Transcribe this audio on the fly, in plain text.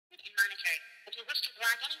you wish to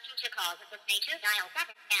block any future calls of this nature, dial 7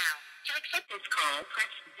 now. To accept this call, press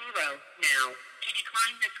 0 now. To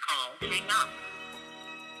decline this call, hang up.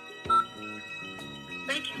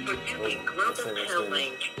 Thank you for using Global Tel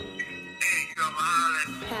Link. Hey, you got my holler.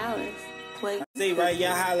 Palace. Wait. See, right?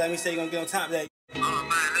 Y'all holler at me, say you're gonna get on top of that. Oh,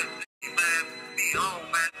 man, listen, man, be on,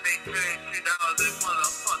 man. They paid $2 in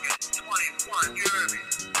motherfucking 21, you heard me?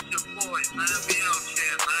 It's your boys, man. Be out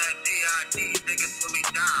here, man. G.I.D, niggas till we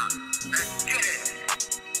die. Let's get it.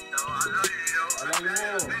 Yo, I love you, yo. I love you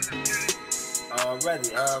more. Already.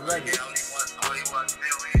 Yeah, only one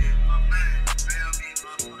feel is my man. Feel me?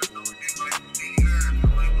 Motherfucker, know you like me, yeah.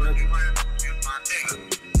 Only one you like is my nigga.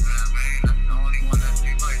 Yeah, man, that's the only one that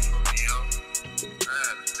you like for me, yo.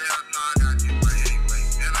 Yeah, still know I got you right anyway.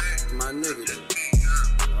 Yeah, My nigga. just me,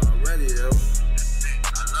 yeah. Already, yo. Just me. I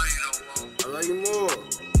love you, though, bro. I love you more. Go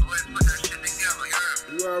ahead and put that shit together, you heard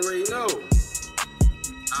me? You already know.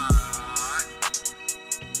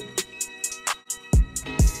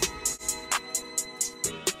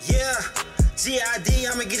 Yeah, G.I.D,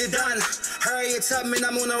 I'ma get it done. Harriet Tubman,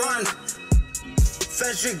 I'm on the run.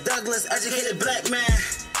 Frederick Douglass, educated black man.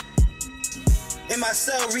 In my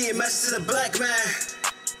cell, reading message to the black man.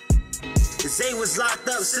 Zay was locked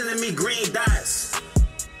up, sending me green dots.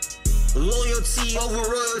 Loyalty over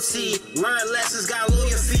royalty. Learn lessons, got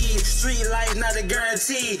loyalty. Street life, not a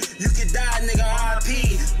guarantee. You can die, nigga,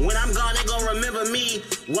 RP. When I'm gone, they gon' remember me.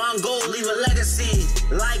 One goal, leave a legacy.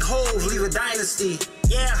 Like Hove, leave a dynasty.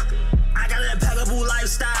 Yeah, I got an impeccable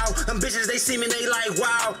lifestyle. Them bitches, they see me, they like,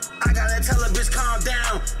 wow. I gotta tell a bitch, calm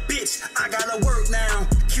down. Bitch, I gotta work now.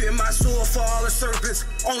 Keeping my sword for all the serpents.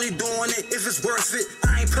 Only doing it if it's worth it.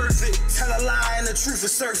 I ain't perfect. Tell a lie and the truth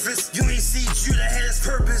is surface. You ain't see Judah had his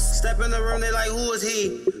purpose. Step in the room, they like, who is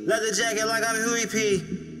he? Leather jacket like I'm Huey P.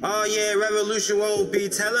 Oh yeah, revolution won't be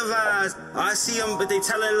televised. I see them, but they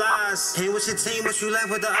telling lies. Came with your team, but you left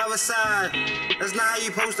with the other side. That's not how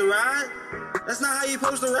you supposed to ride. That's not how you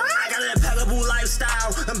supposed to ride. I got an impeccable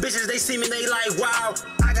lifestyle. Them bitches, they see me, they like, wow.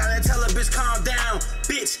 I gotta tell a bitch, calm down.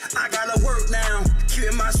 Bitch, I gotta work now.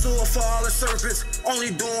 Keeping my sword for all the serpents. Only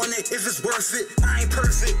doing it if it's worth it. I ain't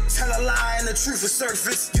perfect. Tell a lie and the truth is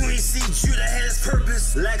surface. You ain't see Judah had his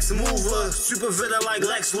purpose. Lex mover, super villain like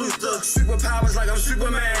Lex Luthor. Superpowers like I'm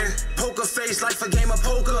Superman. Poker face like for game of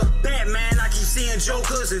poker. Batman, I keep seeing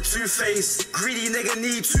jokers and Two-Face. Greedy nigga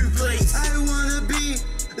need 2 plates. I wanna be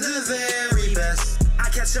the very best. I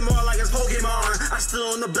catch them all like it's Pokemon. I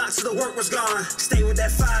still on the block till the work was gone. Stay with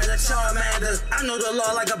that fire, that Charmander. I know the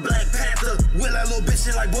law like a Black Panther. Will that little bitch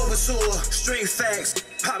in like Bulbasaur. Straight facts,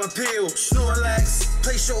 pop a pill, Snorlax.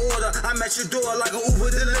 Place your order, I'm at your door like an Uber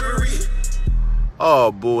delivery.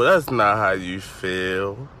 Oh, boy, that's not how you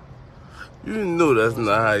feel. You know that's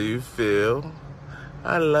not how you feel.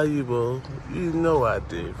 I love you, bro. You know I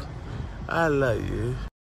do. I love you.